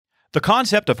The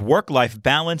concept of work-life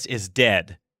balance is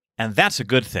dead, and that's a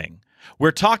good thing.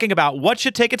 We're talking about what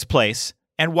should take its place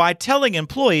and why telling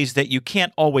employees that you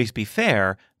can't always be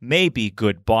fair may be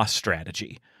good boss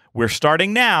strategy. We're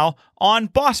starting now on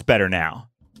Boss Better Now.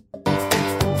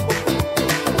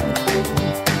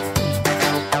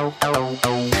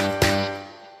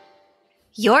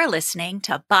 You're listening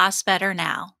to Boss Better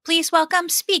Now. Please welcome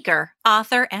speaker,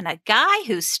 author, and a guy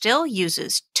who still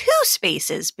uses 2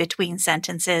 spaces between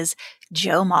sentences,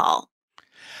 Joe Mull.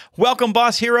 Welcome,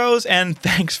 Boss Heroes, and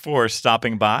thanks for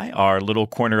stopping by our little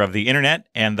corner of the internet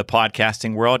and the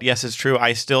podcasting world. Yes, it's true.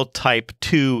 I still type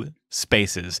 2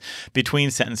 spaces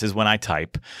between sentences when I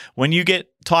type. When you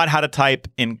get taught how to type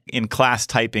in class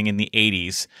typing in the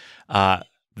 80s,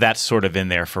 that's sort of in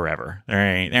there forever. There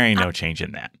ain't no change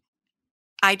in that.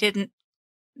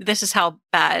 This is how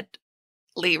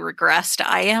badly regressed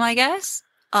I am, I guess.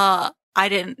 I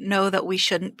didn't know that we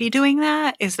shouldn't be doing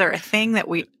that. Is there a thing that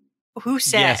who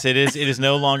said? Yes, it is. It is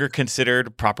no longer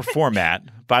considered proper format.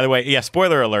 By the way, yeah,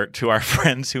 spoiler alert to our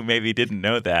friends who maybe didn't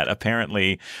know that.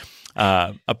 Apparently,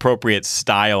 appropriate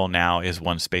style now is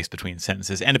 1 space between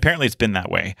sentences. And apparently it's been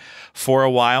that way for a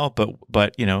while,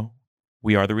 but you know,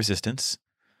 we are the resistance.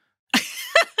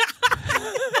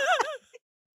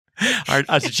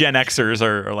 Us Gen Xers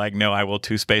are like, no, I will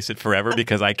 2 space it forever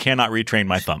because I cannot retrain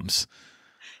my thumbs.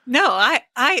 No, I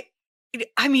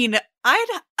mean,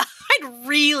 I'd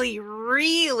really,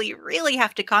 really, really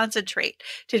have to concentrate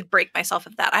to break myself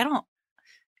of that. I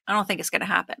don't think it's going to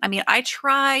happen. I mean, I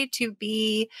try to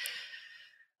be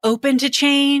open to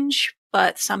change,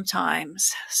 but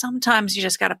sometimes you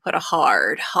just got to put a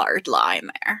hard line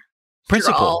there.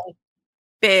 Principle.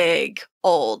 Big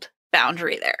old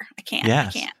boundary there. I can't.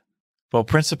 Yes. I can't. Well,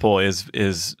 principle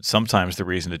is sometimes the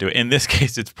reason to do it. In this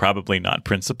case, it's probably not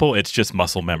principle. It's just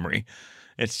muscle memory.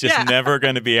 It's just never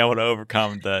going to be able to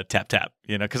overcome the tap,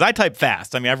 because I type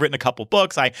fast. I mean, I've written a couple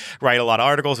books. I write a lot of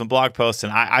articles and blog posts,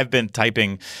 and I've been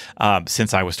typing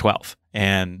since I was 12.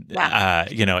 And,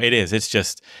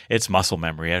 it's muscle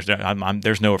memory.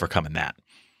 There's no overcoming that.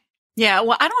 Yeah,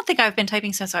 well, I don't think I've been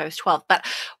typing since I was 12, but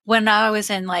when I was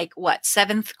in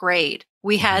 7th grade,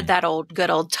 we had that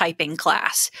good old typing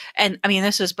class. And I mean,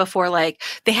 this was before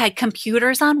they had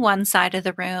computers on one side of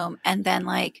the room and then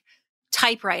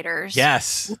typewriters.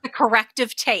 Yes. With the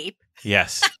corrective tape.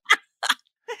 Yes.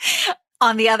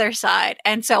 On the other side.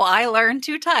 And so I learned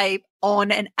to type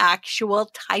on an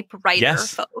actual typewriter,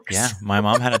 folks. Yeah. My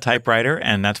mom had a typewriter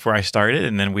and that's where I started.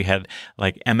 And then we had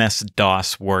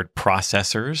MS-DOS word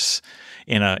processors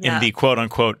in the quote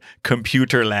unquote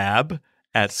computer lab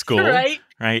at school. Right.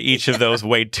 Each of those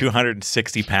weighed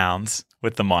 260 pounds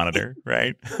with the monitor,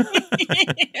 right?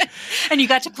 And you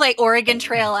got to play Oregon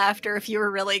Trail after if you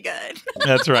were really good.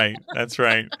 That's right.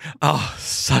 Oh,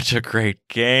 such a great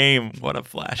game. What a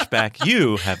flashback.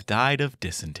 You have died of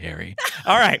dysentery.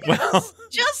 All right, well.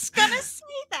 Just gonna say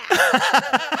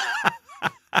that.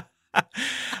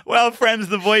 Well, friends,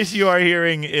 the voice you are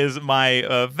hearing is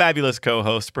my fabulous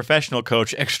co-host, professional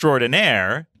coach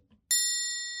extraordinaire,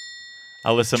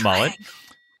 Alyssa Mullet.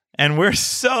 And we're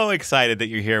so excited that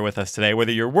you're here with us today,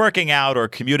 whether you're working out or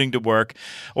commuting to work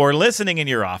or listening in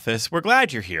your office. We're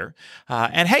glad you're here.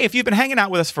 And hey, if you've been hanging out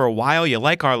with us for a while, you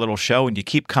like our little show and you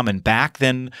keep coming back,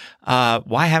 then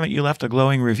why haven't you left a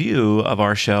glowing review of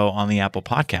our show on the Apple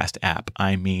Podcast app?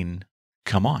 I mean,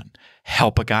 come on,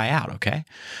 help a guy out, okay?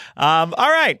 All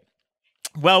right.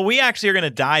 Well, we actually are going to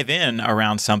dive in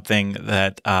around something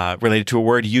that related to a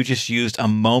word you just used a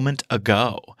moment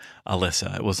ago,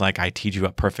 Alyssa. It was like I teed you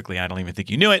up perfectly. I don't even think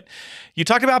you knew it. You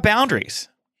talked about boundaries.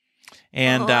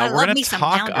 And we're going to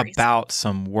talk about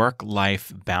some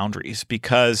work-life boundaries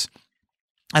because,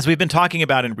 as we've been talking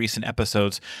about in recent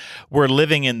episodes, we're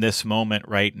living in this moment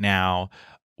right now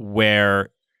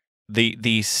where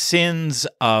the sins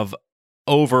of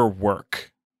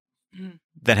overwork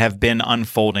that have been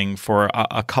unfolding for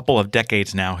a couple of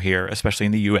decades now here, especially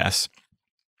in the U.S.,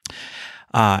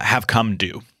 have come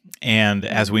due. And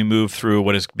as we move through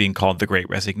what is being called the Great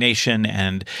Resignation,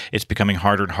 and it's becoming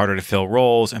harder and harder to fill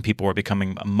roles, and people are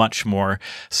becoming much more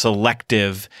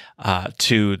selective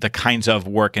to the kinds of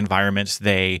work environments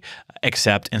they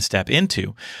accept and step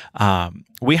into,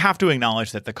 we have to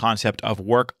acknowledge that the concept of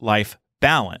work-life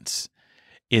balance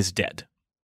is dead.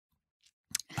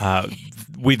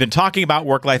 We've been talking about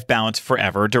work-life balance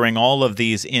forever during all of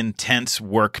these intense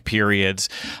work periods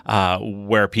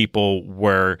where people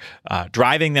were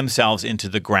driving themselves into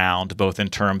the ground, both in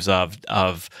terms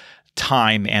of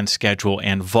time and schedule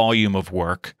and volume of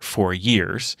work for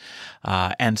years.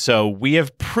 And so we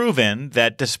have proven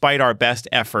that despite our best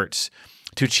efforts,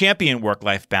 to champion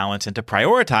work-life balance and to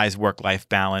prioritize work-life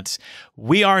balance,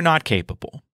 we are not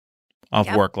capable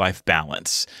of work-life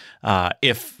balance.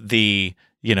 If the,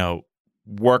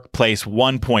 workplace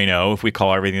 1.0, if we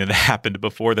call everything that happened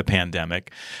before the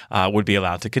pandemic, would be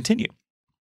allowed to continue.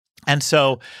 And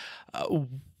so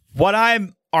what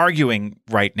I'm arguing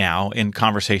right now in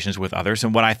conversations with others,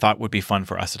 and what I thought would be fun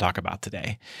for us to talk about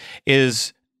today,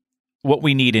 is what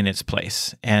we need in its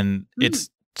place. And it's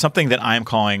something that I'm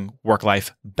calling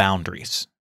work-life boundaries.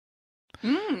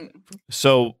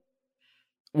 So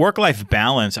work-life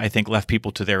balance, I think, left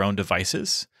people to their own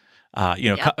devices.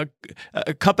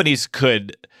 Companies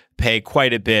could pay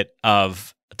quite a bit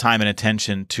of time and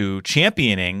attention to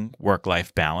championing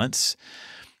work-life balance,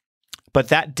 but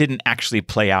that didn't actually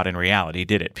play out in reality,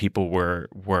 did it? People were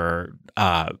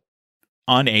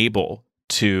unable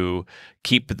to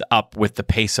keep up with the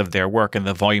pace of their work and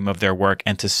the volume of their work,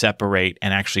 and to separate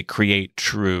and actually create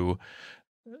true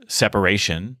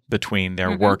separation between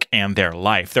their work and their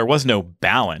life. There was no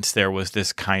balance. There was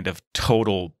this kind of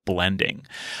total blending.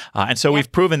 And so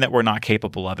we've proven that we're not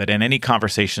capable of it. And any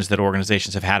conversations that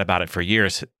organizations have had about it for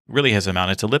years really has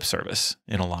amounted to lip service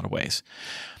in a lot of ways.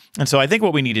 And so I think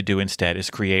what we need to do instead is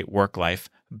create work-life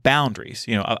boundaries.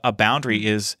 A boundary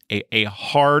is a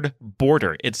hard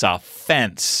border. It's a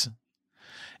fence.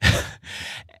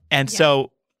 And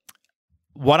so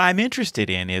what I'm interested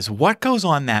in is what goes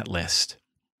on that list.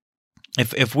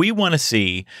 If we want to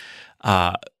see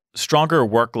stronger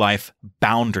work-life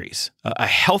boundaries, a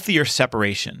healthier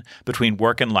separation between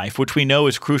work and life, which we know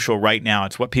is crucial right now.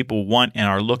 It's what people want and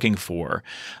are looking for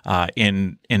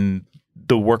in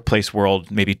the workplace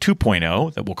world, maybe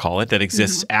 2.0, that we'll call it, that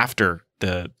exists after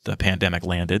the pandemic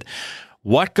landed.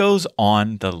 What goes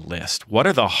on the list? What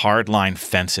are the hardline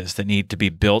fences that need to be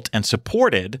built and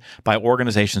supported by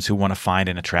organizations who want to find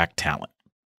and attract talent?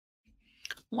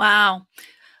 Wow.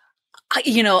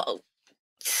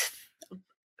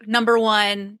 Number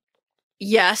one,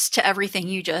 yes to everything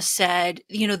you just said.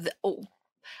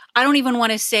 I don't even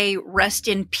want to say rest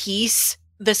in peace,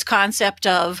 this concept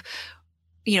of,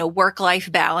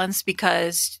 work-life balance,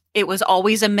 because it was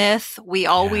always a myth. We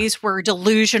always were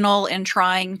delusional in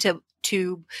trying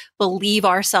to believe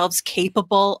ourselves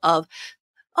capable of,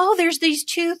 there's these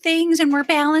two things and we're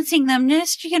balancing them.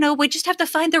 We just have to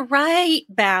find the right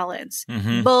balance.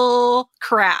 Bull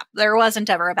crap. There wasn't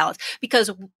ever a balance,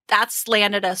 because that's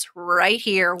landed us right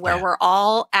here where we're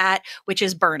all at, which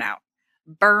is burnout.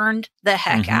 Burned the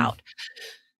heck out.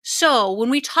 So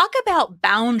when we talk about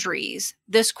boundaries,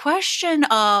 this question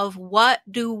of what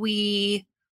does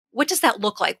that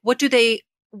look like?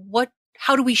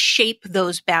 How do we shape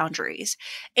those boundaries?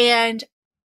 And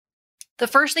the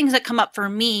first things that come up for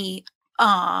me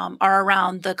are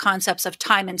around the concepts of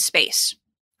time and space,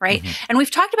 right? And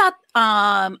we've talked about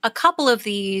a couple of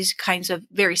these kinds of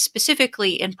very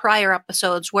specifically in prior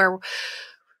episodes, where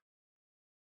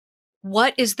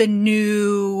what is the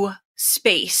new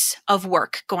space of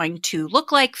work going to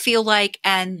look like, feel like,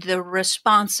 and the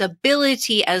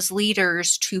responsibility as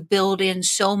leaders to build in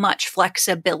so much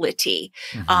flexibility,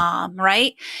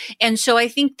 right? And so I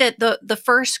think that the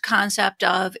first concept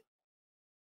of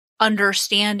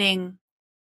understanding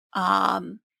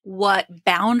what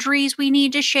boundaries we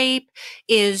need to shape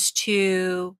is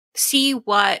to see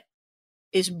what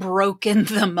is broken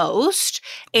the most,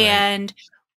 and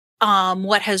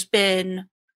what has been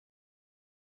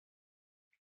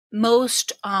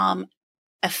most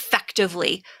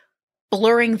effectively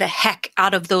blurring the heck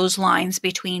out of those lines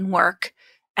between work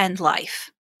and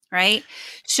life, right?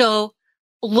 So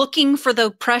looking for the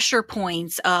pressure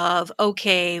points of,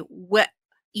 okay, what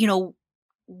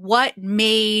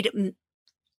made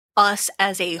us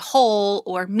as a whole,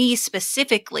 or me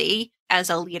specifically as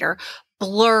a leader,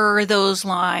 blur those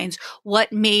lines?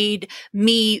 What made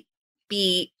me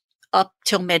be up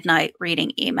till midnight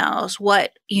reading emails?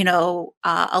 What,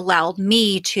 allowed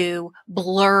me to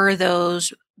blur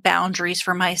those boundaries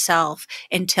for myself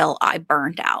until I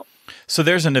burned out? So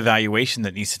there's an evaluation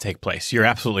that needs to take place. You're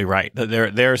absolutely right.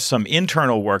 There's some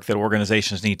internal work that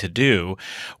organizations need to do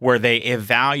where they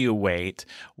evaluate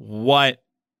what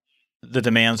the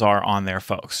demands are on their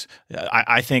folks.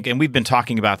 I think, and we've been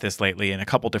talking about this lately in a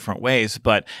couple different ways,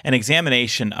 but an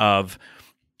examination of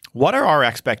what are our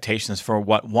expectations for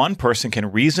what one person can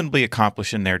reasonably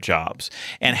accomplish in their jobs,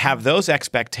 and have those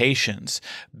expectations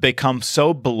become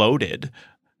so bloated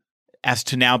as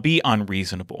to now be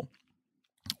unreasonable?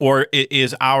 Or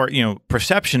is our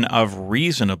perception of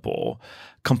reasonable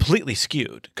completely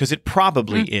skewed? Because it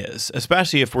probably is,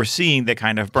 especially if we're seeing the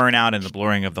kind of burnout and the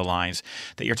blurring of the lines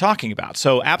that you're talking about.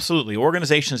 So absolutely,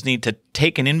 organizations need to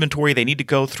take an inventory. They need to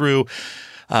go through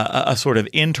a sort of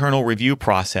internal review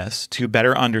process to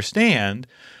better understand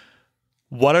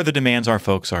what are the demands our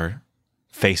folks are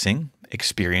facing,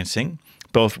 experiencing,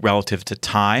 both relative to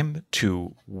time,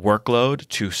 to workload,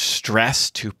 to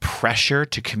stress, to pressure,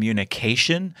 to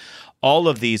communication. All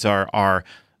of these are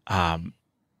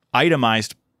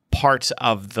itemized parts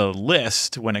of the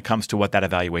list when it comes to what that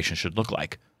evaluation should look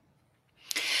like.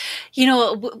 You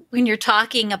know, when you're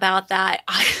talking about that,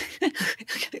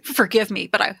 forgive me,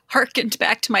 but I hearkened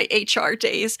back to my HR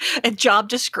days and job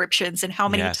descriptions and how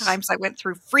many times I went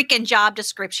through freaking job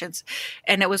descriptions.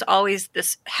 And it was always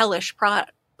this hellish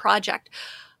project.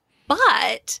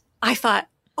 But I thought,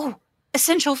 oh,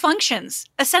 essential functions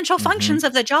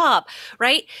of the job,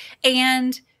 right?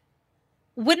 And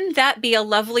wouldn't that be a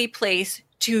lovely place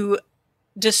to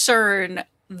discern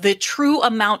the true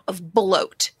amount of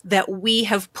bloat that we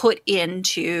have put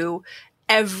into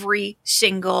every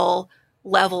single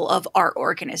level of our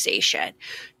organization?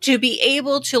 To be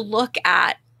able to look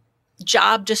at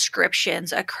job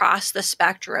descriptions across the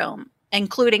spectrum,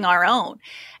 including our own,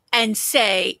 and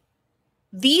say,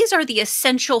 these are the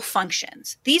essential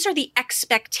functions. These are the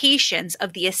expectations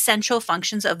of the essential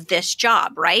functions of this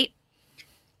job, right?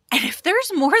 And if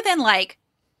there's more than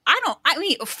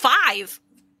 5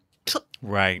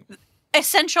 right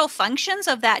essential functions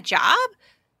of that job,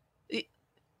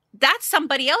 that's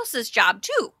somebody else's job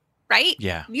too, right?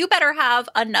 Yeah. You better have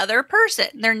another person.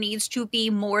 There needs to be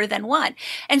more than one.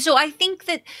 And so I think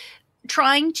that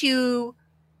trying to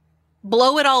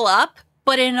blow it all up,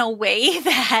 but in a way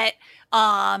that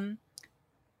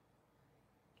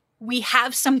we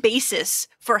have some basis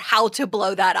for how to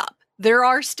blow that up. There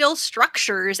are still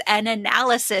structures and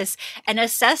analysis and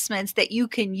assessments that you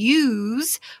can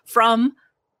use from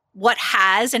what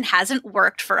has and hasn't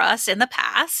worked for us in the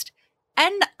past.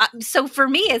 And so for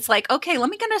me, it's like, okay,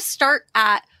 let me kind of start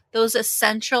at those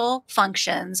essential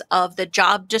functions of the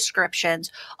job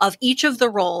descriptions of each of the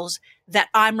roles that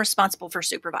I'm responsible for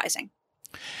supervising.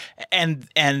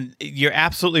 And you're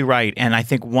absolutely right. And I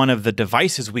think one of the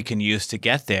devices we can use to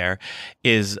get there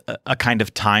is a kind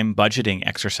of time budgeting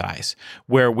exercise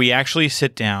where we actually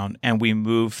sit down and we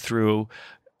move through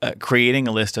creating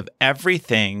a list of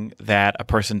everything that a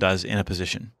person does in a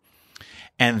position.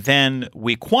 And then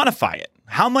we quantify it.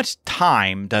 How much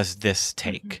time does this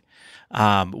take?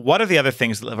 What are the other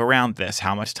things that live around this?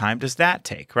 How much time does that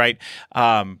take, right?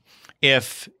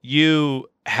 If you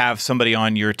have somebody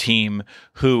on your team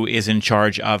who is in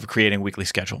charge of creating a weekly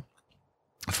schedule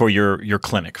for your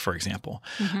clinic, for example,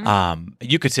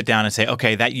 you could sit down and say,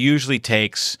 okay, that usually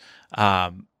takes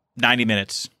 90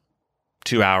 minutes,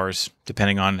 2 hours,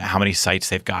 depending on how many sites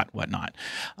they've got, whatnot.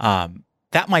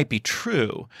 That might be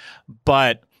true,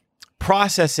 but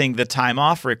processing the time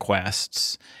off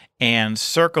requests and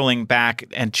circling back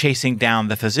and chasing down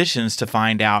the physicians to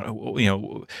find out,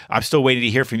 I'm still waiting to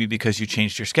hear from you because you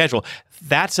changed your schedule.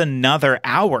 That's another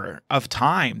hour of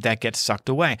time that gets sucked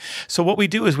away. So what we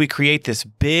do is we create this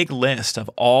big list of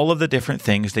all of the different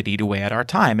things that eat away at our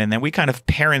time. And then we kind of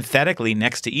parenthetically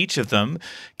next to each of them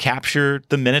capture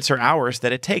the minutes or hours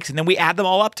that it takes. And then we add them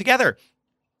all up together.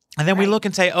 And then we look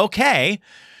and say, okay,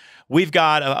 we've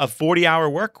got a 40-hour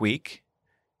work week,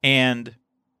 and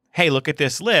hey, look at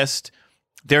this list.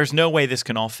 There's no way this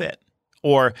can all fit.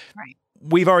 Or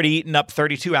we've already eaten up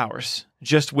 32 hours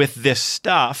just with this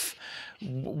stuff,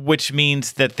 which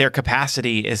means that their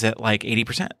capacity is at like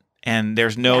 80%. And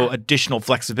there's no additional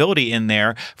flexibility in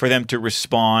there for them to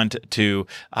respond to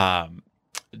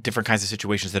different kinds of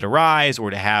situations that arise or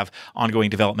to have ongoing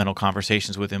developmental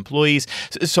conversations with employees.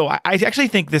 So I actually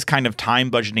think this kind of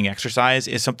time budgeting exercise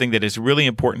is something that is really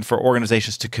important for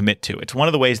organizations to commit to. It's one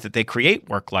of the ways that they create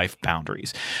work-life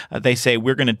boundaries. They say,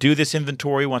 we're going to do this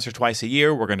inventory once or twice a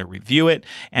year. We're going to review it,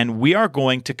 and we are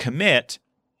going to commit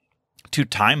to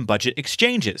time budget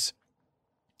exchanges.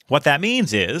 What that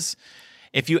means is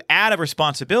if you add a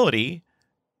responsibility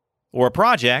or a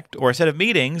project or a set of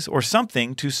meetings or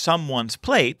something to someone's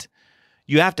plate,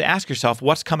 you have to ask yourself,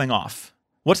 what's coming off?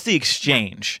 What's the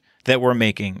exchange that we're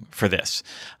making for this?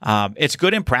 It's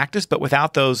good in practice, but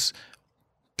without those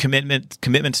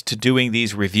commitments to doing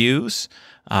these reviews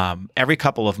every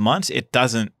couple of months, it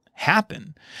doesn't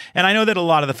happen. And I know that a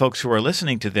lot of the folks who are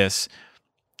listening to this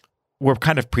were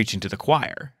kind of preaching to the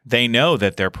choir. They know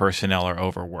that their personnel are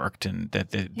overworked and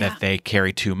that they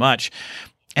carry too much.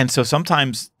 And so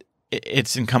sometimes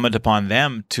it's incumbent upon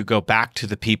them to go back to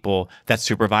the people that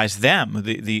supervise them,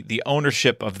 the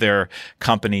ownership of their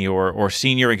company or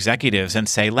senior executives, and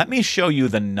say, let me show you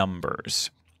the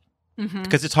numbers.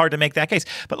 because it's hard to make that case.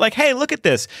 But like, hey, look at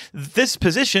this. This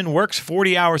position works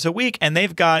 40 hours a week and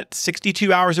they've got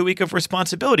 62 hours a week of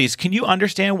responsibilities. Can you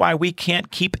understand why we can't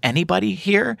keep anybody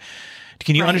here?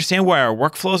 Can you understand why our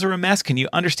workflows are a mess? Can you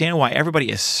understand why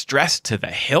everybody is stressed to the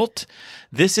hilt?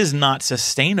 This is not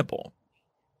sustainable.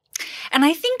 And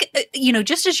I think,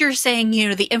 just as you're saying,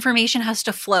 the information has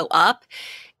to flow up.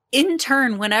 In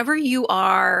turn, whenever you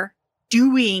are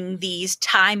doing these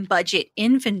time budget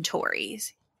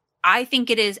inventories, I think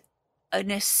it is an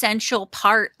essential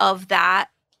part of that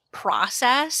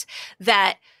process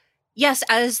that, yes,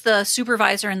 as the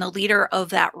supervisor and the leader of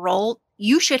that role,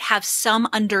 you should have some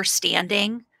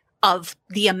understanding of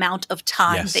the amount of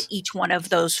time that each one of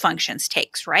those functions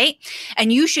takes, right?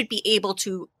 And you should be able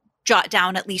to jot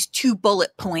down at least 2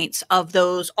 bullet points of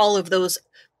all of those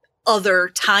other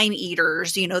time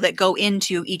eaters, that go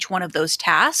into each one of those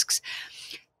tasks.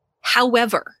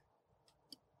 However,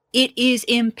 it is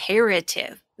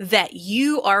imperative that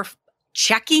you are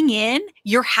checking in,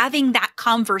 you're having that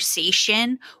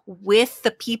conversation with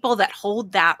the people that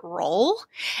hold that role,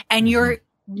 and you're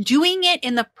doing it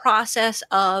in the process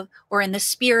of, or in the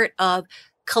spirit of,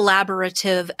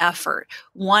 collaborative effort,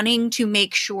 wanting to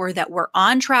make sure that we're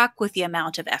on track with the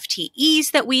amount of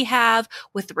FTEs that we have,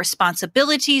 with the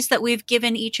responsibilities that we've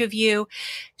given each of you,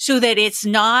 so that it's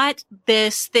not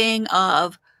this thing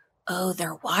of, oh,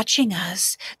 they're watching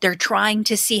us. They're trying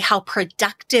to see how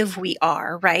productive we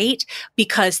are, right?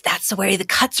 Because that's the way the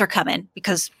cuts are coming.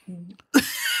 Because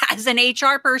as an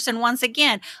HR person, once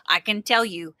again, I can tell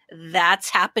you that's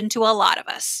happened to a lot of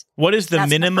us. What is the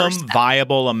minimum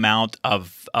viable amount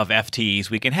of FTEs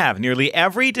we can have? Nearly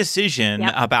every decision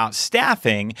about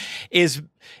staffing is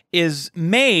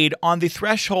made on the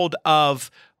threshold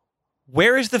of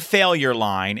where is the failure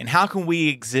line and how can we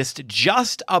exist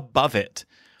just above it?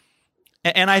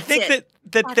 And I think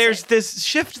that there's this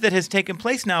shift that has taken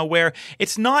place now where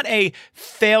it's not a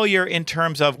failure in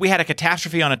terms of we had a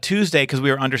catastrophe on a Tuesday because we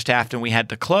were understaffed and we had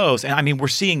to close. And I mean, we're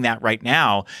seeing that right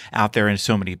now out there in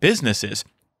so many businesses.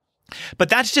 But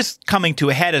that's just coming to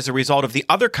a head as a result of the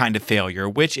other kind of failure,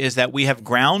 which is that we have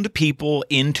ground people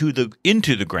into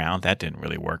the ground. That didn't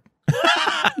really work.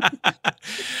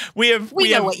 We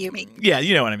know what you mean. Yeah,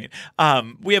 you know what I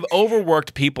mean. We have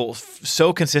overworked people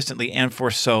so consistently and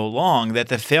for so long that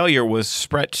the failure was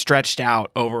stretched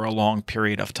out over a long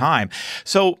period of time.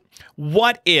 So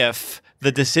what if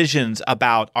the decisions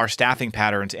about our staffing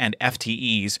patterns and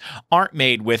FTEs aren't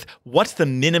made with what's the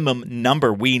minimum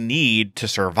number we need to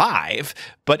survive,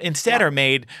 but instead are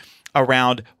made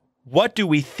around what do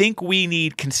we think we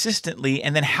need consistently,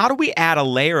 and then how do we add a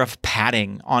layer of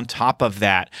padding on top of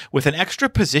that with an extra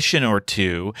position or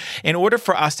two in order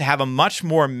for us to have a much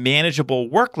more manageable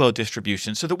workload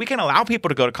distribution so that we can allow people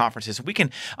to go to conferences, we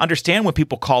can understand when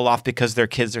people call off because their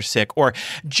kids are sick, or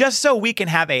just so we can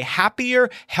have a happier,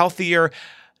 healthier,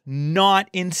 not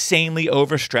insanely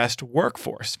overstressed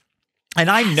workforce. And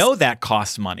I know that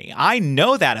costs money. I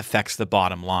know that affects the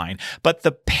bottom line. But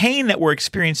the pain that we're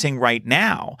experiencing right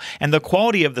now and the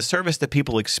quality of the service that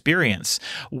people experience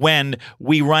when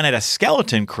we run at a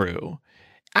skeleton crew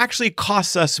actually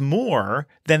costs us more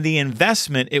than the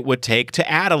investment it would take to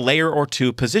add a layer or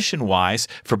two position-wise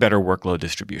for better workload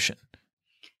distribution.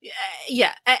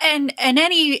 Yeah. And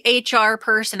any HR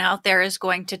person out there is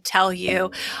going to tell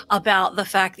you about the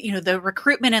fact, the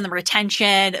recruitment and the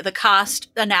retention, the cost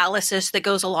analysis that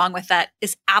goes along with that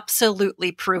is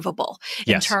absolutely provable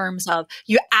in terms of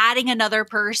you adding another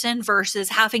person versus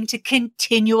having to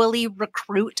continually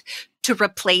recruit to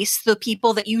replace the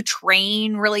people that you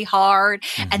train really hard.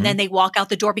 And then they walk out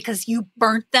the door because you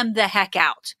burnt them the heck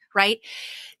out, right?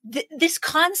 This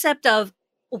concept of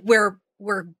we're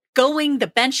going, the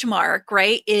benchmark,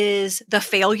 right, is the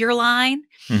failure line.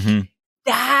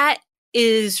 That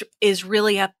is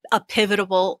really a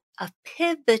pivotal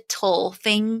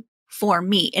thing for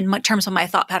me in terms of my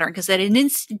thought pattern, because it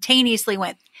instantaneously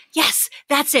went, yes,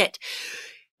 that's it.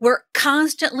 We're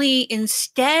constantly,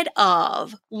 instead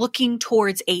of looking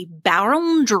towards a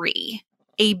boundary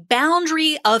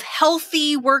of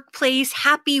healthy workplace,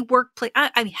 happy workplace,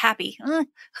 I mean, happy,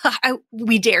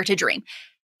 we dare to dream.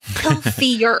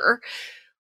 Healthier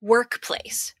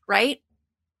workplace, right?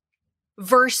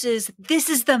 Versus this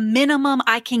is the minimum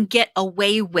I can get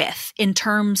away with in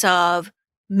terms of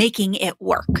making it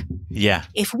work. Yeah.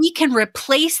 If we can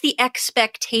replace the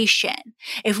expectation,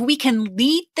 if we can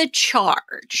lead the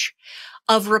charge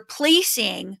of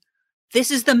replacing this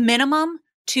is the minimum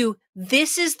to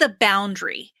this is the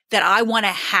boundary that I want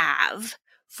to have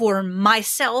for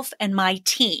myself and my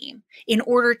team in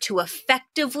order to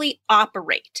effectively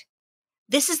operate,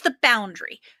 This is the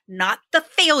boundary, not the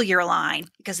failure line,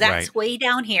 because that's Right. way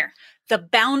down here. The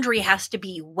boundary has to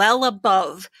be well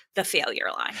above the failure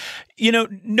line.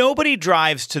 Nobody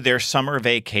drives to their summer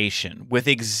vacation with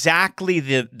exactly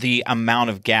the amount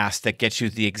of gas that gets you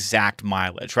the exact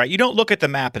mileage, right? You don't look at the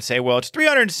map and say, well, it's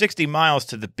 360 miles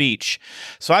to the beach,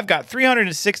 so I've got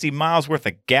 360 miles worth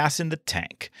of gas in the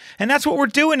tank. And that's what we're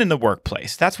doing in the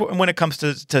workplace. That's what, when it comes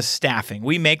to staffing,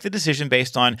 we make the decision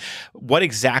based on what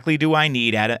exactly do I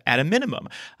need at a minimum.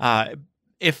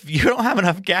 If you don't have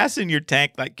enough gas in your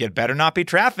tank, like, it better not be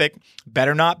traffic,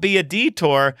 better not be a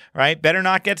detour, right? Better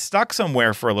not get stuck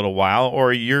somewhere for a little while,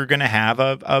 or you're going to have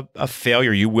a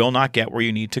failure. You will not get where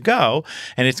you need to go,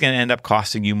 and it's going to end up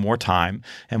costing you more time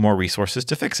and more resources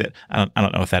to fix it. I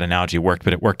don't know if that analogy worked,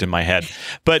 but it worked in my head.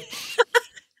 But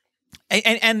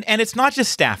And it's not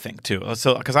just staffing too.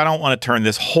 So, because I don't want to turn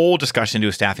this whole discussion into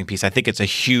a staffing piece. I think it's a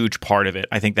huge part of it.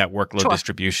 I think that workload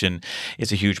distribution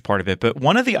is a huge part of it. But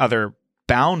one of the other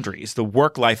boundaries, the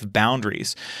work-life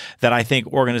boundaries that I think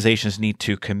organizations need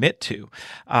to commit to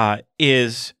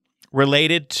is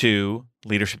related to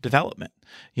leadership development.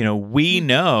 We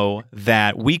know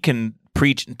that we can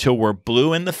preach until we're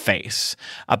blue in the face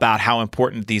about how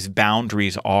important these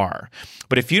boundaries are.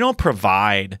 But if you don't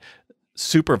provide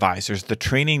supervisors the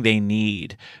training they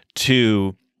need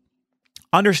to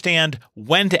understand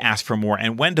when to ask for more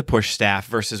and when to push staff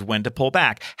versus when to pull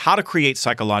back, how to create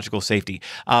psychological safety,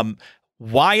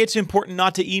 why it's important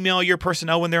not to email your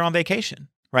personnel when they're on vacation,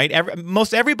 right?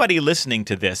 Most everybody listening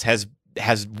to this has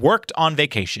worked on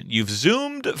vacation. You've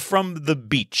Zoomed from the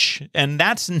beach, and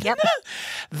that's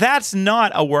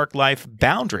not a work-life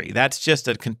boundary. That's just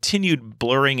a continued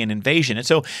blurring and invasion. And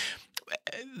so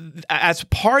as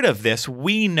part of this,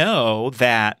 we know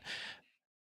that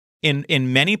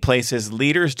in many places,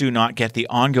 leaders do not get the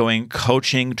ongoing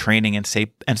coaching, training, and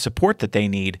support that they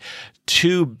need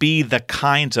to be the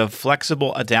kinds of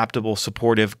flexible, adaptable,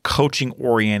 supportive,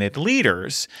 coaching-oriented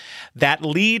leaders that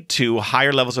lead to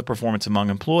higher levels of performance among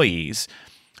employees,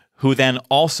 who then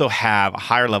also have a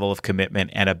higher level of commitment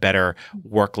and a better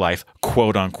work-life,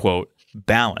 quote-unquote,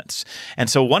 balance. And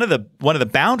so one of the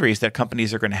boundaries that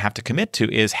companies are going to have to commit to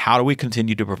is, how do we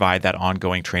continue to provide that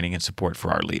ongoing training and support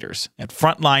for our leaders at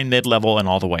frontline, mid-level, and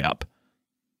all the way up?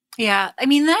 Yeah, I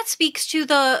mean, that speaks to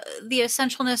the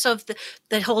essentialness of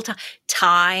the whole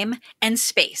time and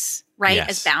space, right? Yes.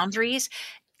 As boundaries,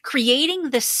 creating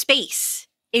the space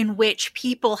in which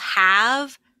people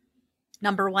have,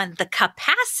 number one, the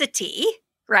capacity,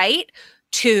 right,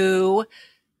 to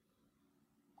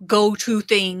go to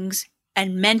things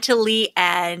and mentally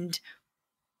and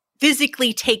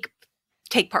physically take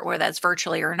part, whether that's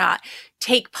virtually or not,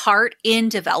 take part in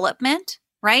development,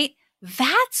 right?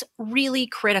 That's really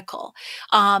critical.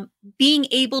 Being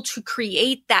able to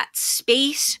create that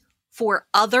space for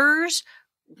others,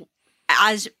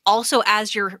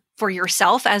 for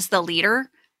yourself as the leader,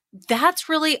 that's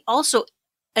really also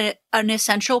an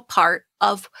essential part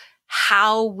of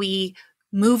how we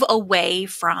move away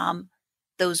from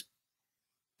those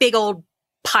big old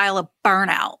pile of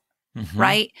burnout,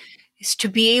 right? Is to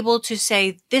be able to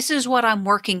say, this is what I'm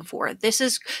working for.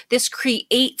 This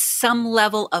creates some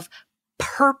level of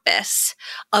purpose,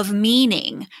 of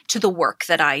meaning to the work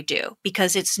that I do,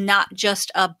 because it's not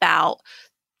just about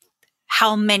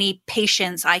how many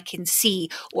patients I can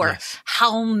see or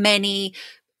how many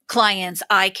clients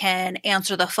I can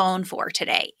answer the phone for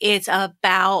today. It's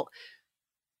about,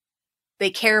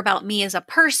 they care about me as a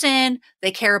person.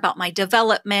 They care about my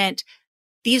development.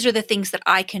 These are the things that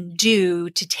I can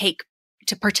do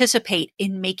to participate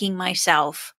in making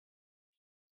myself,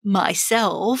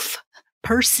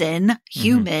 person,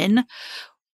 human,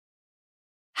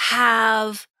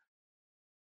 have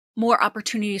more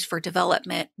opportunities for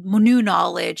development, new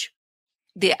knowledge,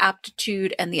 the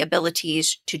aptitude and the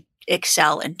abilities to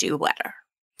excel and do better.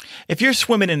 If you're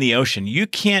swimming in the ocean, you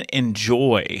can't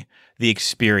enjoy the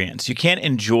experience. You can't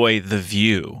enjoy the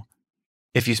view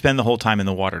if you spend the whole time in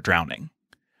the water drowning.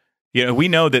 We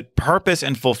know that purpose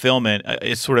and fulfillment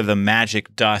is sort of the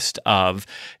magic dust of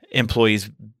employees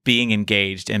being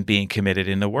engaged and being committed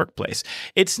in the workplace.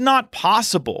 It's not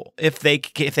possible if they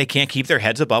can't keep their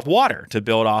heads above water, to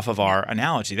build off of our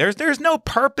analogy. There's no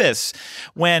purpose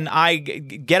when I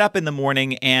get up in the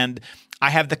morning and I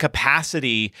have the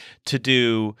capacity to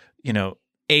do,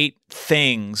 8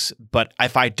 things, but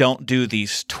if I don't do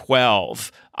these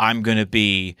 12, I'm going to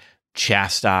be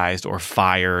chastised or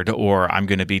fired, or I'm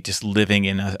going to be just living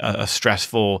in a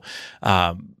stressful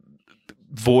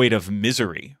void of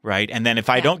misery, right? And then if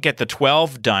I don't get the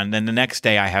 12 done, then the next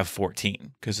day I have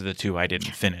 14 because of the 2 I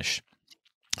didn't finish.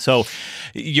 So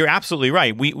you're absolutely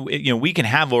right. We can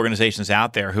have organizations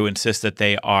out there who insist that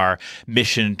they are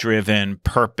mission driven,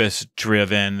 purpose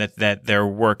driven, that their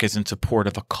work is in support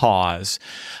of a cause.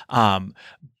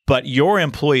 But your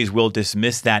employees will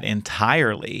dismiss that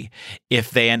entirely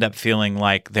if they end up feeling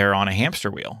like they're on a hamster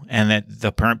wheel, and that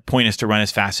the point is to run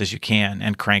as fast as you can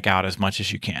and crank out as much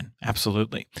as you can.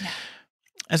 Absolutely. Yeah.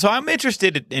 And so I'm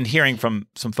interested in hearing from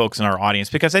some folks in our audience,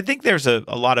 because I think there's a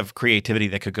lot of creativity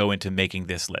that could go into making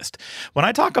this list. When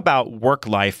I talk about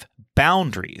work-life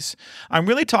boundaries, I'm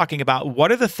really talking about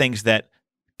what are the things that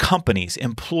companies,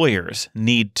 employers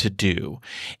need to do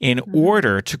in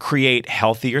order to create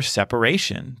healthier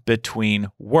separation between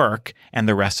work and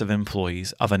the rest of an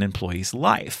employee's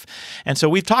life. And so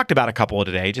we've talked about a couple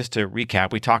today. Just to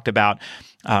recap, we talked about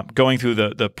going through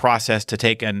the process to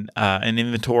take an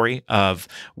inventory of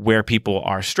where people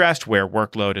are stressed, where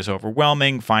workload is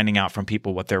overwhelming, finding out from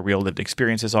people what their real lived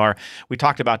experiences are. We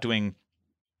talked about doing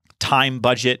time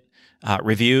budget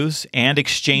reviews and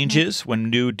exchanges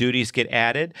when new duties get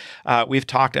added. We've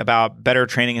talked about better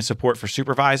training and support for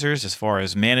supervisors as far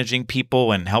as managing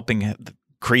people and helping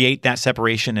create that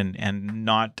separation and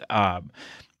not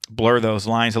blur those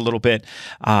lines a little bit.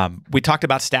 We talked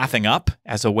about staffing up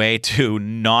as a way to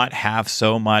not have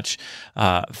so much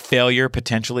failure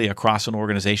potentially across an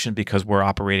organization because we're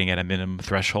operating at a minimum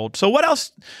threshold. So what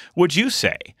else would you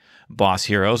say, Boss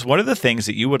Heroes? What are the things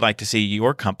that you would like to see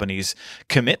your companies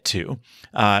commit to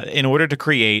in order to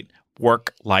create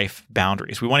work-life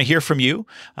boundaries? We want to hear from you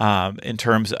in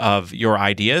terms of your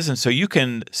ideas. And so you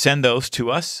can send those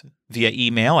to us via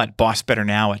email at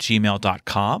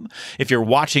bossbetternow@gmail.com. If you're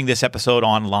watching this episode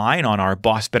online on our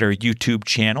Boss Better YouTube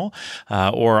channel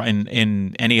or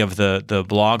in any of the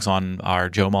blogs on our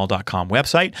joemull.com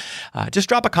website, just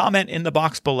drop a comment in the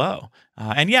box below.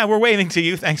 And yeah, we're waving to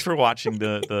you. Thanks for watching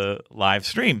the live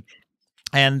stream.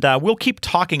 And we'll keep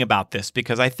talking about this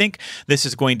because I think this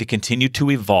is going to continue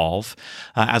to evolve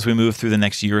as we move through the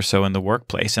next year or so in the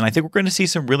workplace. And I think we're going to see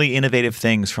some really innovative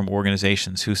things from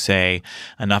organizations who say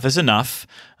enough is enough.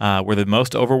 We're the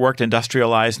most overworked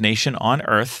industrialized nation on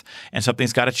earth, and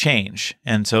something's got to change.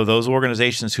 And so those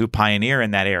organizations who pioneer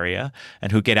in that area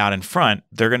and who get out in front,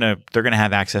 they're gonna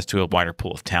have access to a wider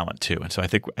pool of talent too. And so I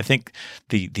think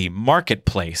the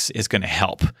marketplace is going to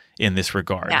help in this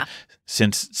regard. Yeah.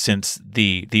 Since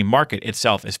the market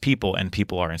itself is people, and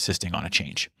people are insisting on a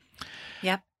change.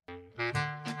 Yep.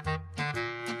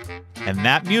 And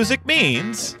that music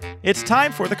means it's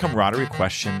time for the camaraderie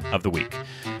question of the week.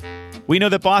 We know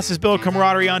that bosses build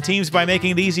camaraderie on teams by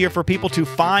making it easier for people to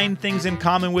find things in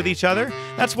common with each other.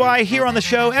 That's why here on the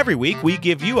show every week we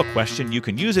give you a question you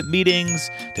can use at meetings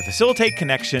to facilitate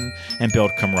connection and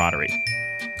build camaraderie.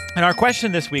 And our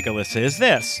question this week, Alyssa, is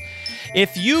this.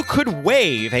 If you could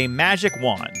wave a magic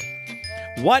wand,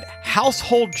 what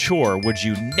household chore would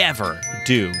you never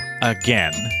do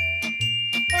again?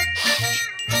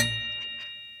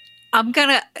 I'm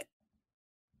gonna,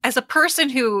 as a person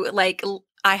who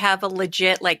I have a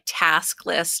legit task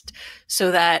list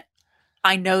so that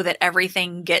I know that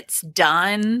everything gets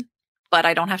done, but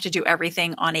I don't have to do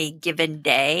everything on a given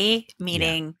day,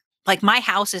 meaning my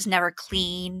house is never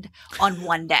cleaned on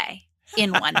one day.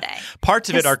 In one day. Parts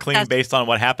of it are clean based on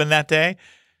what happened that day?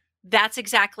 That's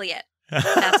exactly it.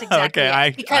 That's exactly okay,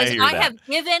 it. Because I have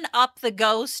given up the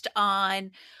ghost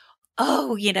on,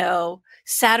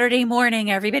 Saturday morning,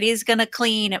 everybody's going to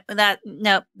clean. That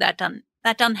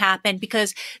doesn't happen,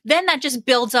 because then that just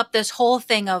builds up this whole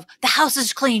thing of the house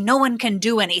is clean. No one can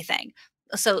do anything.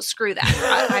 So screw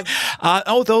that.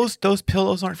 Those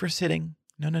pillows aren't for sitting.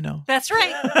 No. That's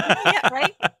right. Yeah,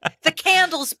 right? The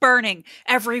candle's burning.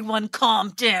 Everyone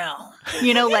calm down.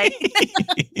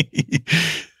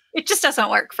 It just doesn't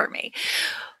work for me.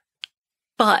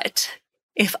 But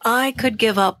if I could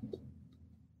give up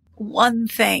one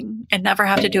thing and never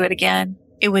have to do it again,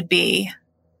 it would be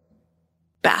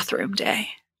bathroom day.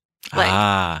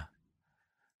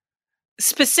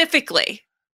 Specifically,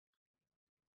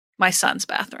 my son's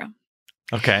bathroom.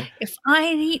 Okay. If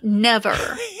I never,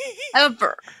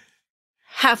 ever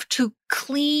have to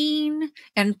clean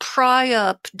and pry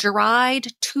up dried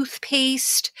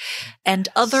toothpaste and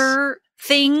other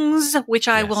things, which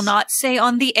I will not say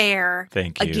on the air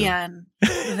again,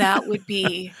 that would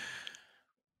be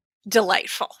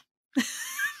delightful.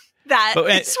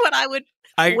 That's what I would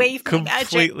wave my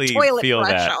magic toilet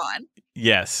brush on.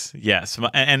 Yes.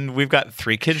 And we've got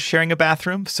 3 kids sharing a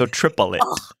bathroom, so triple it.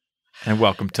 And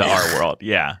welcome to our world.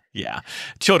 Yeah.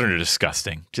 Children are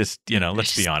disgusting. Just,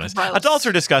 let's be honest. Gross. Adults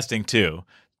are disgusting too.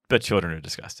 But children are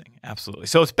disgusting. Absolutely.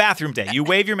 So it's bathroom day. You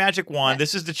wave your magic wand.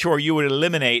 This is the chore you would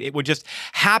eliminate. It would just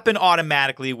happen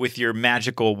automatically with your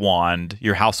magical wand,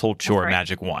 your household chore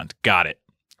magic wand. Got it.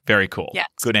 Very cool. Yes.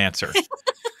 Good answer.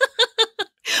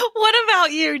 What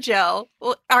about you, Joe?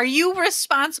 Are you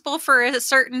responsible for a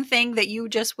certain thing that you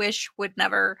just wish would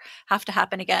never have to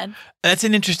happen again? That's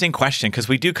an interesting question because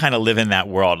we do kind of live in that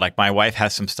world. Like my wife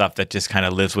has some stuff that just kind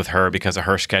of lives with her because of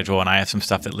her schedule, and I have some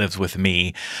stuff that lives with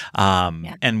me.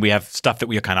 And we have stuff that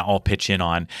we kind of all pitch in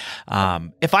on.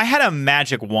 If I had a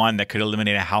magic wand that could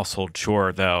eliminate a household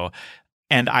chore, though,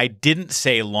 and I didn't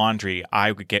say laundry,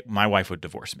 my wife would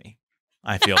divorce me.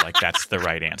 I feel like that's the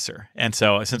right answer. And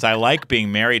so since I like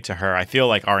being married to her, I feel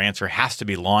like our answer has to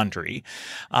be laundry.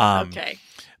 Okay.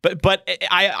 But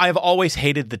I've always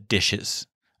hated the dishes.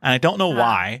 And I don't know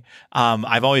why.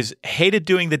 I've always hated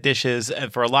doing the dishes.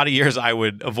 For a lot of years, I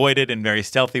would avoid it in very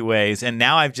stealthy ways. And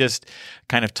now I've just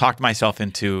kind of talked myself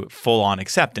into full-on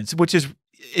acceptance, which is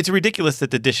it's ridiculous that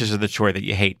the dishes are the chore that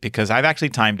you hate because I've actually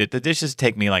timed it. The dishes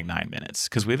take me like 9 minutes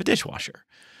because we have a dishwasher.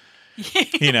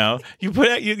 You know, you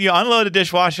unload a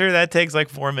dishwasher, that takes like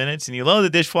 4 minutes, and you load the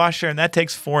dishwasher, and that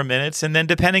takes 4 minutes. And then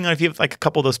depending on if you have like a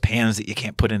couple of those pans that you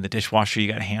can't put in the dishwasher, you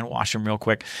got to hand wash them real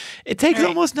quick. It takes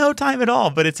almost no time at all,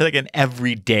 but it's like an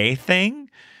everyday thing.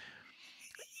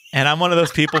 And I'm one of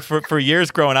those people for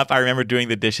years growing up, I remember doing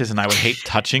the dishes and I would hate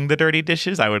touching the dirty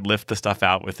dishes. I would lift the stuff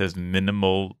out with as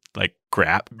minimal like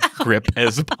grip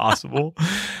as possible.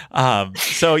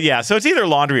 So it's either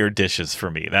laundry or dishes for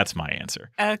me. That's my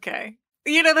answer. Okay.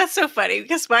 That's so funny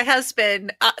because my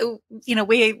husband,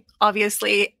 we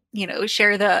obviously,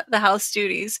 share the house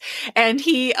duties, and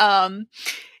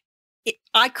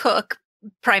I cook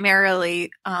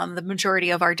primarily the majority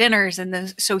of our dinners,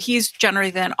 and so he's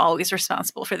generally then always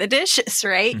responsible for the dishes,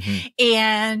 right? Mm-hmm.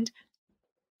 And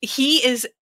he is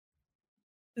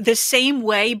the same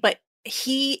way, but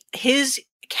his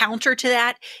counter to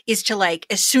that is to like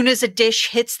as soon as a dish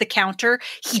hits the counter,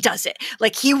 he does it.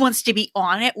 Like he wants to be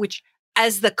on it, which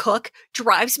as the cook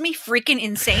drives me freaking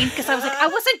insane because I was like, I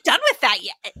wasn't done with that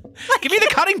yet. Like, give me the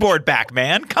cutting board back,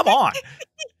 man. Come on.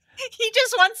 He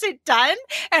just wants it done.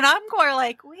 And I'm more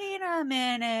like, wait a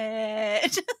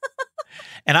minute.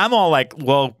 And I'm all like,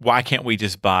 well, why can't we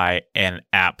just buy an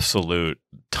absolute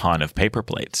ton of paper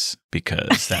plates?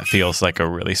 Because that feels like a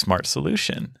really smart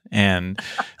solution. And,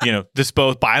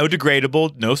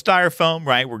 biodegradable, no styrofoam,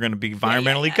 right? We're going to be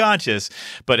environmentally conscious.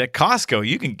 But at Costco,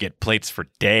 you can get plates for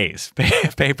days,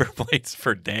 paper plates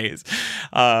for days.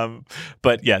 I'm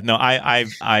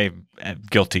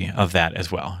guilty of that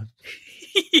as well.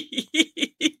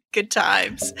 Good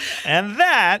times. And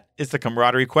that is the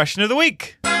camaraderie question of the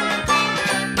week.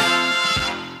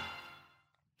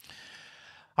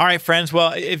 All right, friends.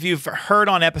 Well, if you've heard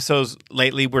on episodes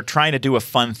lately, we're trying to do a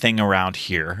fun thing around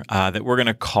here that we're going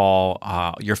to call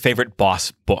your favorite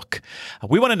boss book.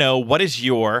 We want to know, what is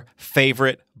your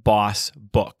favorite boss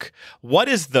book? What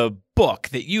is the book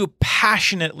that you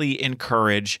passionately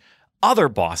encourage other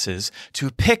bosses to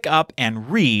pick up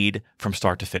and read from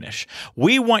start to finish?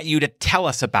 We want you to tell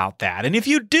us about that. And if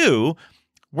you do,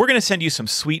 we're going to send you some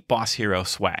sweet Boss Hero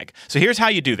swag. So here's how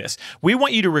you do this. We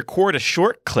want you to record a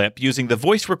short clip using the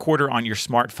voice recorder on your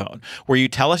smartphone where you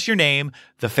tell us your name,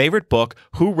 the favorite book,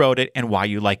 who wrote it, and why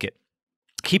you like it.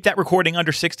 Keep that recording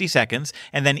under 60 seconds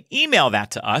and then email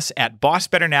that to us at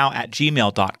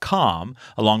bossbetternow@gmail.com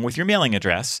along with your mailing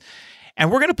address. And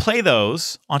we're going to play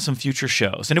those on some future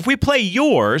shows. And if we play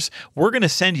yours, we're going to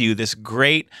send you this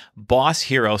great Boss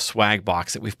Hero swag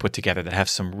box that we've put together that have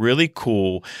some really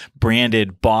cool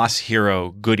branded Boss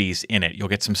Hero goodies in it. You'll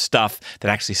get some stuff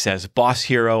that actually says Boss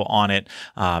Hero on it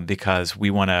because we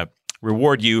want to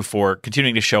reward you for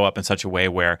continuing to show up in such a way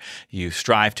where you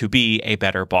strive to be a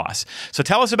better boss. So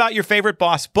tell us about your favorite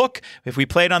boss book. If we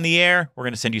play it on the air, we're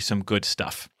going to send you some good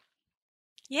stuff.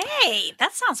 Yay,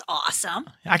 that sounds awesome.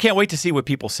 I can't wait to see what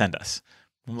people send us.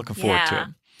 I'm looking forward to it.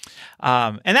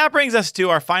 And that brings us to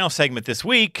our final segment this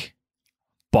week,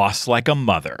 Boss Like a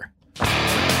Mother.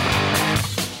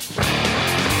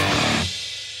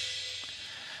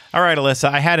 All right, Alyssa,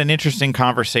 I had an interesting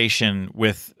conversation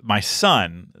with my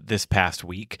son this past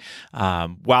week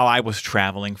while I was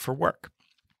traveling for work.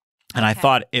 And I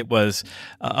thought it was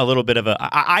a little bit of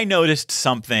I noticed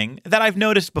something that I've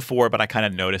noticed before, but I kind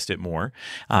of noticed it more.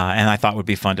 And I thought would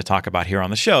be fun to talk about here on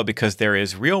the show because there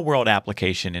is real world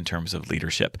application in terms of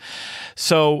leadership.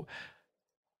 So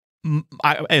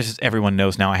as everyone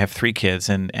knows now, I have 3 kids,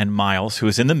 and Miles, who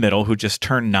is in the middle, who just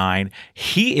turned 9,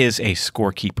 he is a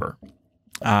scorekeeper.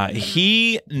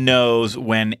 He knows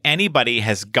when anybody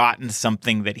has gotten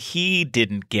something that he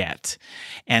didn't get.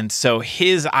 And so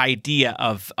his idea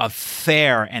of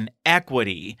fair and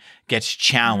equity gets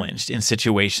challenged in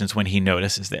situations when he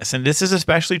notices this. And this is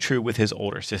especially true with his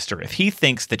older sister. If he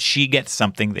thinks that she gets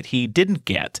something that he didn't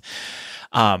get,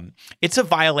 it's a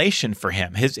violation for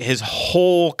him. His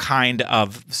whole kind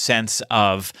of sense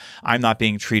of I'm not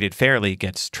being treated fairly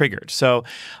gets triggered. So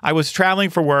I was traveling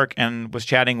for work and was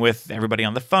chatting with everybody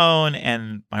on the phone,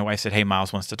 and my wife said, "Hey,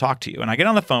 Miles wants to talk to you." And I get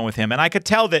on the phone with him, and I could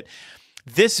tell that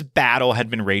this battle had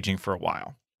been raging for a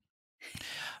while.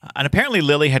 And apparently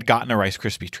Lily had gotten a Rice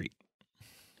Krispie treat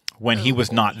when he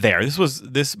was not there.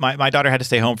 My daughter had to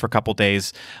stay home for a couple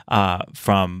days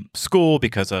from school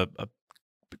because a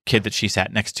kid that she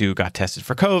sat next to got tested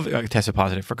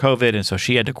positive for COVID, and so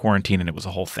she had to quarantine, and it was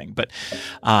a whole thing. But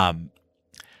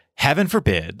heaven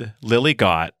forbid, Lily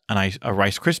got a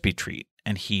Rice Krispie treat,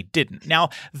 and he didn't. Now,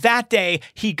 that day,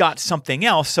 he got something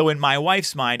else, so in my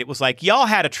wife's mind, it was like, y'all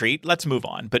had a treat, let's move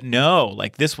on. But no,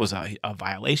 like this was a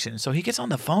violation. So he gets on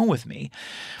the phone with me,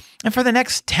 and for the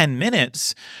next 10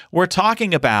 minutes, we're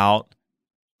talking about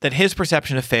that his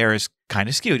perception of fair is kind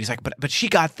of skewed. He's like, but she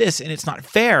got this and it's not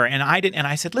fair. And I didn't. And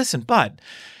I said, listen, bud,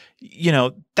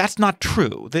 that's not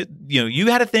true. That,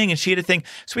 you had a thing and she had a thing.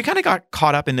 So we kind of got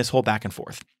caught up in this whole back and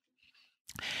forth.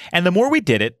 And the more we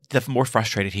did it, the more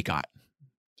frustrated he got.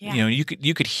 Yeah.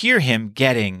 You could hear him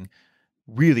getting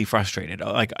really frustrated,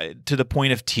 like to the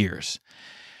point of tears.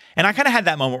 And I kind of had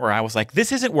that moment where I was like,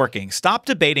 this isn't working. Stop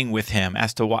debating with him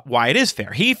as to why it is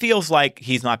fair. He feels like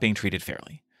he's not being treated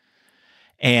fairly.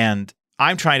 And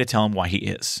I'm trying to tell him why he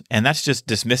is. And that's just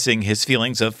dismissing his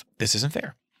feelings of this isn't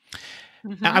fair.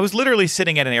 Mm-hmm. I was literally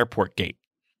sitting at an airport gate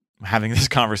having this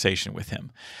conversation with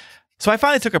him. So I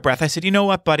finally took a breath. I said, you know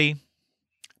what, buddy?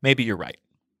 Maybe you're right.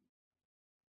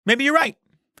 Maybe you're right.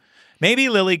 Maybe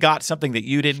Lily got something that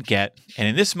you didn't get. And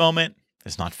in this moment,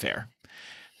 it's not fair.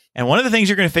 And one of the things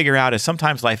you're going to figure out is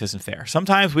sometimes life isn't fair.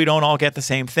 Sometimes we don't all get the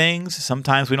same things.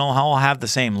 Sometimes we don't all have the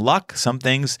same luck. Some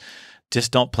things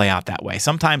just don't play out that way.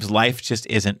 Sometimes life just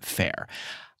isn't fair.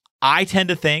 I tend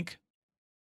to think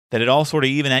that it all sort of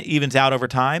evens out over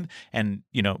time. And,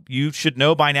 you should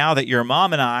know by now that your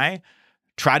mom and I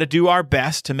try to do our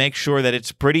best to make sure that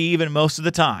it's pretty even most of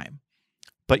the time.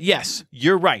 But yes,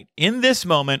 you're right. In this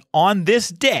moment, on this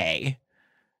day,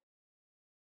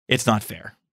 it's not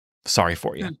fair. Sorry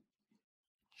for you.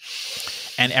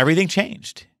 And everything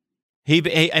changed.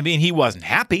 He wasn't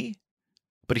happy,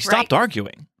 but he stopped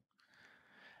arguing.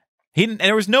 And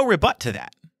there was no rebut to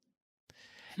that.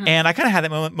 And I kind of had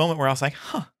that moment where I was like,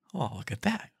 oh, look at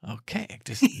that. Okay,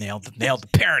 just nailed the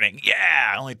parenting.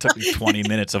 Yeah, it only took me 20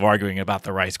 minutes of arguing about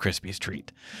the Rice Krispies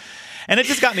treat. And it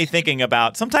just got me thinking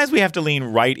about sometimes we have to lean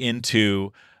right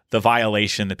into the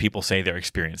violation that people say they're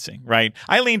experiencing, right?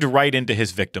 I leaned right into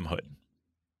his victimhood,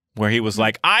 where he was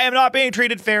like, I am not being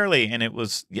treated fairly. And it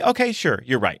was, okay, sure,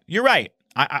 you're right. You're right.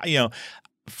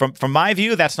 From my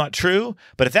view, that's not true.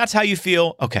 But if that's how you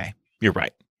feel, okay, you're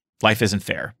right. Life isn't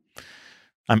fair.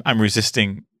 I'm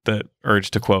resisting the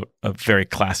urge to quote a very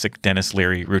classic Dennis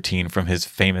Leary routine from his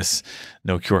famous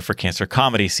No Cure for Cancer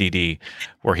comedy CD,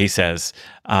 where he says,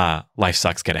 life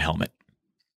sucks, get a helmet.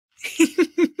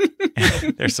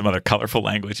 There's some other colorful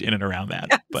language in and around that.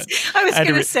 Yes, but I was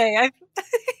going to say, I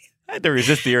had to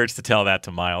resist the urge to tell that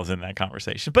to Miles in that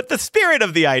conversation. But the spirit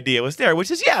of the idea was there,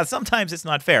 which is, sometimes it's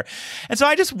not fair. And so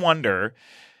I just wonder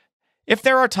if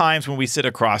there are times when we sit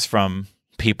across from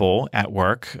people at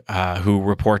work who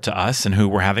report to us and who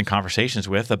we're having conversations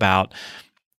with about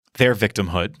their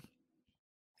victimhood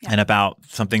and about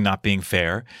something not being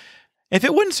fair. If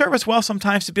it wouldn't serve us well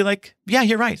sometimes to be like, yeah,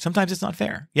 you're right. Sometimes it's not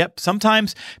fair. Yep.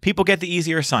 Sometimes people get the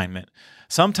easier assignment.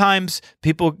 Sometimes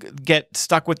people get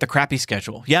stuck with the crappy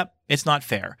schedule. Yep. It's not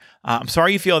fair. I'm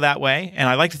sorry you feel that way. And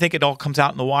I like to think it all comes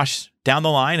out in the wash down the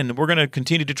line. And we're going to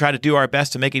continue to try to do our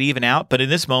best to make it even out. But in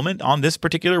this moment, on this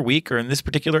particular week or in this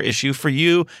particular issue, for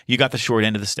you, you got the short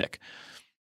end of the stick.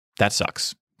 That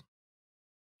sucks.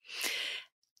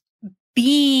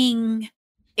 Being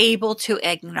able to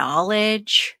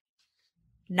acknowledge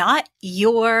not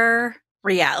your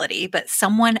reality, but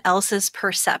someone else's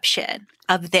perception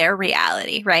of their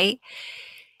reality, right,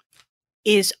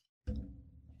 is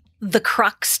the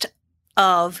crux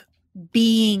of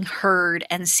being heard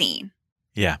and seen.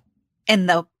 Yeah. In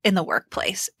the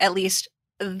workplace. At least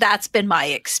that's been my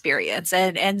experience.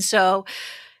 And so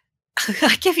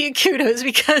I give you kudos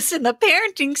because in the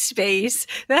parenting space,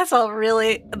 that's all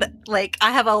really, like,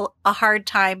 I have a hard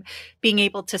time being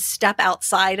able to step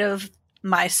outside of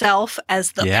myself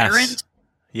as the parent.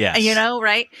 Yes.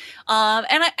 Right?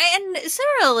 And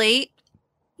similarly,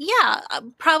 yeah,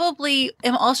 probably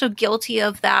am also guilty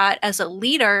of that as a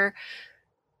leader,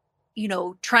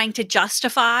 trying to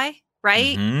justify,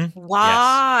 right? Yes.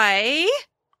 Why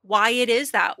it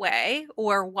is that way,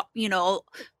 or what,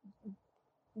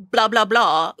 blah, blah,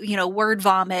 blah, word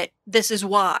vomit. This is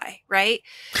why, right?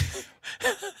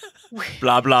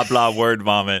 Blah, blah, blah, word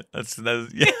vomit. That's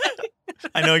yeah.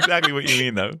 I know exactly what you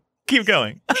mean, though. Keep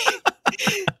going.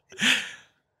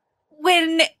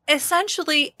 When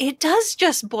essentially it does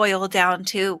just boil down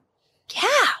to,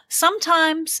 yeah,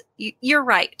 sometimes you're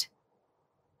right.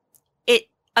 It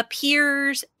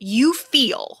appears you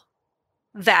feel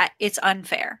that it's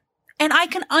unfair. And I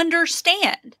can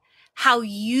understand how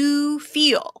you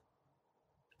feel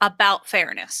about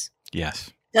fairness.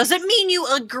 Yes. Doesn't mean you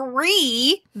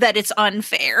agree that it's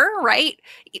unfair, right?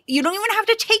 You don't even have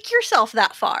to take yourself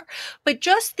that far. But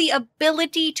just the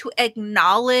ability to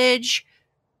acknowledge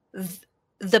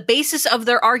the basis of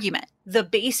their argument, the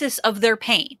basis of their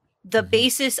pain, the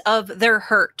basis of their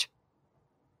hurt,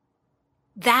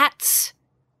 that's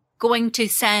going to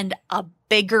send a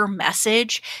bigger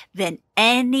message than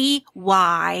any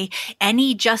why,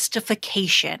 any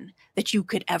justification that you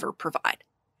could ever provide.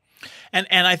 And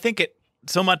I think it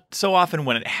so often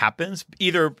when it happens,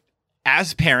 either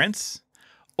as parents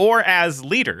or as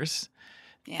leaders,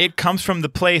 it comes from the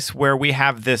place where we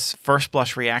have this first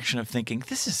blush reaction of thinking,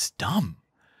 this is dumb.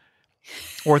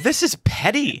 Or this is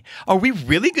petty. Are we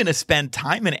really going to spend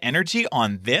time and energy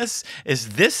on this? Is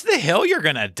this the hill you're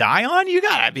going to die on? You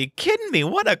got to be kidding me.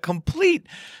 What a complete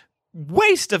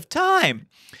waste of time.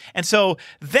 And so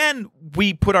then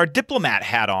we put our diplomat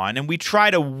hat on and we try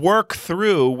to work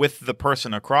through with the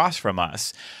person across from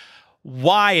us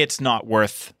why it's not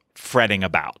worth fretting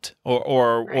about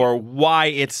or why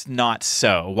it's not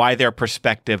so, why their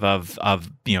perspective of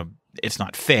it's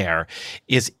not fair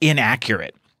is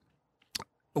inaccurate.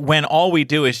 When all we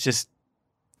do is just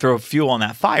throw fuel on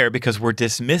that fire because we're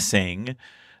dismissing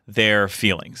their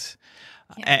feelings.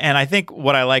 Yeah. And I think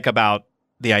what I like about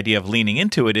the idea of leaning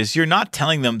into it is you're not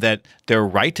telling them that they're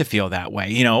right to feel that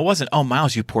way. It wasn't, oh,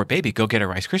 Miles, you poor baby, go get a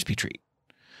Rice Krispie treat.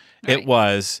 Right. It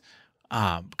was,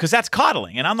 because that's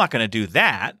coddling, and I'm not going to do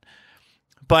that.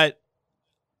 But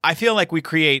I feel like we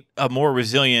create a more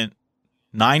resilient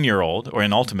 9-year-old, or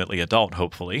an ultimately adult,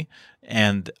 hopefully,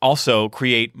 and also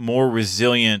create more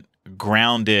resilient,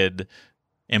 grounded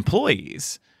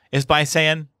employees is by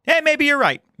saying, hey, maybe you're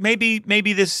right. Maybe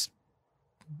this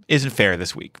isn't fair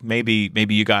this week. Maybe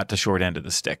you got the short end of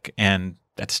the stick, and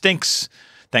that stinks.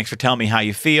 Thanks for telling me how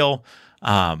you feel.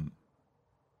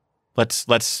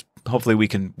 Let's hopefully we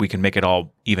can make it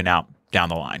all even out down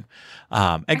the line,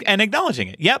 and acknowledging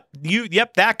it.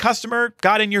 Yep, that customer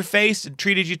got in your face and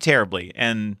treated you terribly,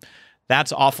 and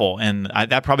that's awful, and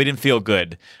that probably didn't feel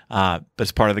good, but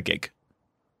it's part of the gig.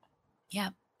 Yeah.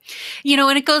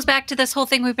 And it goes back to this whole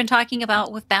thing we've been talking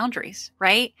about with boundaries,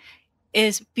 right?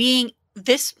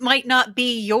 This might not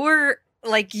be your,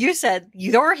 like you said,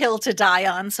 your hill to die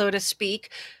on, so to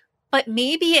speak, but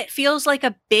maybe it feels like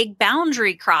a big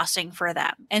boundary crossing for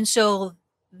them. And so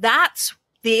that's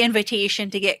the invitation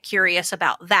to get curious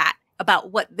about that,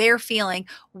 about what they're feeling,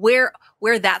 where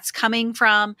that's coming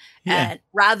from, and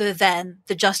rather than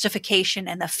the justification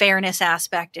and the fairness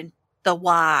aspect and the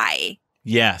why.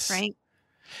 Yes. Right.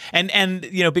 And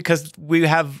because we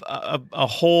have a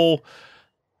whole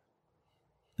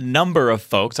number of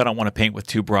folks, I don't want to paint with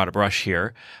too broad a brush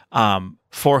here,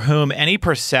 for whom any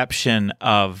perception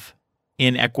of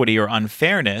inequity or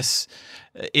unfairness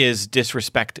is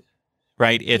disrespect.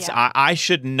 Right? It's I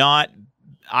should not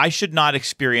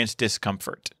experience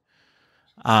discomfort.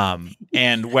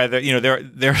 And whether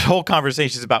there's whole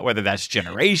conversations about whether that's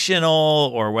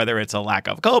generational or whether it's a lack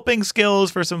of coping skills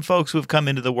for some folks who've come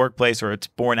into the workplace, or it's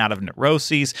born out of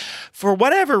neuroses. For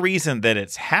whatever reason that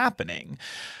it's happening,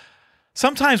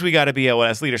 sometimes we got to be able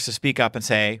as leaders to speak up and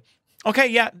say, okay,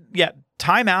 yeah,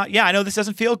 time out. Yeah, I know this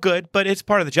doesn't feel good, but it's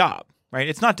part of the job. Right?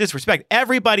 It's not disrespect.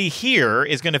 Everybody here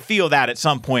is going to feel that at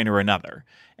some point or another,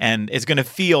 and is going to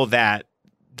feel that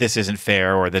this isn't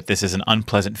fair or that this is an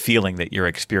unpleasant feeling that you're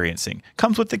experiencing.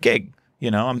 Comes with the gig.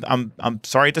 I'm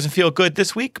sorry it doesn't feel good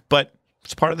this week, but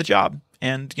it's part of the job.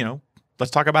 And let's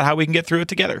talk about how we can get through it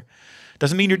together.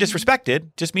 Doesn't mean you're disrespected.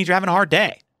 Just means you're having a hard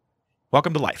day.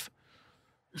 Welcome to life.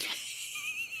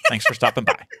 Thanks for stopping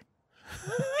by.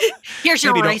 Here's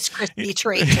your Rice Krispie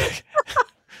treat.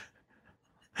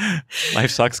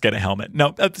 Life sucks, get a helmet.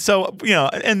 No, so,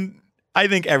 and I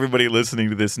think everybody listening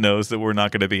to this knows that we're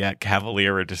not going to be at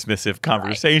cavalier or dismissive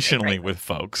conversationally with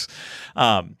folks.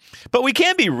 But we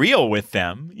can be real with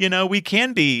them. We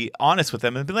can be honest with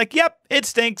them and be like, yep, it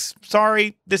stinks.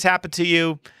 Sorry, this happened to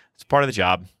you. It's part of the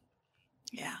job.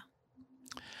 Yeah.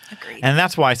 Agreed. And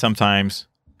that's why sometimes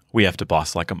we have to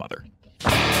boss like a mother.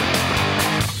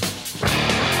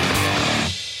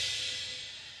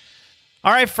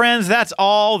 All right, friends, that's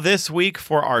all this week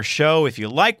for our show. If you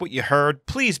like what you heard,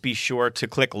 please be sure to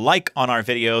click like on our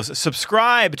videos,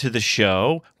 subscribe to the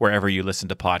show wherever you listen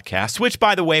to podcasts, which,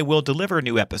 by the way, will deliver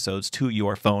new episodes to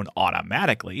your phone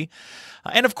automatically.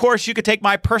 And of course, you could take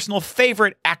my personal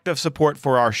favorite act of support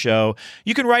for our show.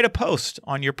 You can write a post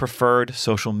on your preferred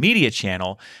social media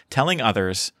channel telling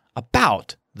others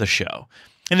about the show.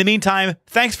 In the meantime,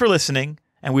 thanks for listening,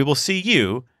 and we will see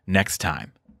you next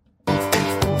time.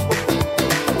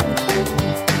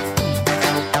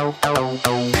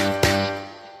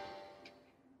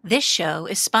 This show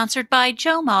is sponsored by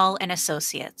Joe Mall and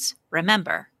Associates.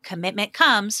 Remember, commitment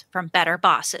comes from better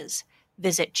bosses.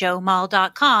 Visit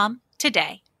joemall.com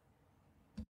today.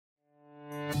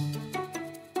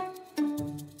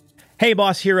 Hey,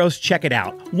 Boss Heroes, check it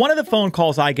out. One of the phone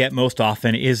calls I get most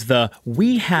often is the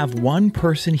 "we have one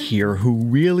person here who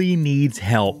really needs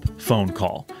help" phone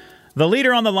call. The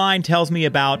leader on the line tells me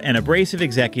about an abrasive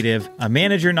executive, a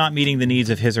manager not meeting the needs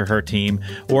of his or her team,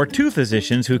 or two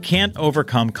physicians who can't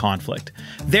overcome conflict.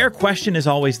 Their question is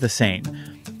always the same.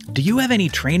 Do you have any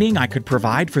training I could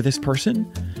provide for this person?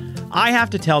 I have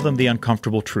to tell them the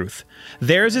uncomfortable truth.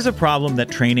 Theirs is a problem that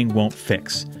training won't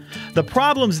fix. The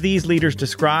problems these leaders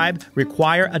describe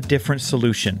require a different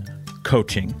solution: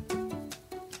 coaching.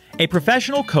 A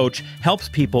professional coach helps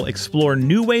people explore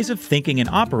new ways of thinking and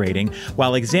operating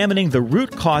while examining the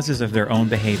root causes of their own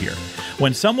behavior.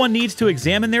 When someone needs to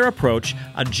examine their approach,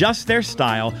 adjust their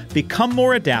style, become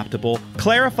more adaptable,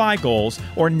 clarify goals,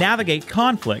 or navigate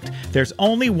conflict, there's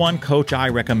only one coach I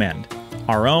recommend: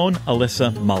 our own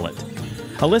Alyssa Mullet.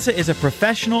 Alyssa is a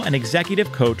professional and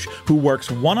executive coach who works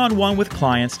one-on-one with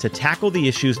clients to tackle the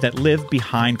issues that live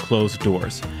behind closed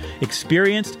doors.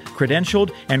 Experienced, credentialed,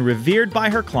 and revered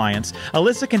by her clients,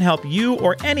 Alyssa can help you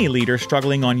or any leader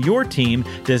struggling on your team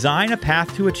design a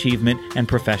path to achievement and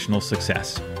professional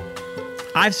success.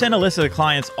 I've sent Alyssa to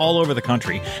clients all over the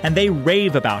country, and they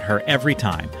rave about her every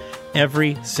time.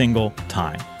 Every single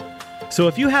time. So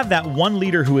if you have that one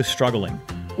leader who is struggling,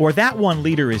 or that one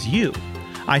leader is you,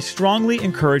 I strongly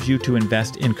encourage you to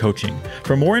invest in coaching.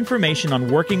 For more information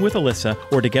on working with Alyssa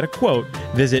or to get a quote,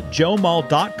 visit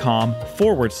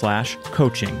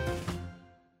joemall.com/coaching.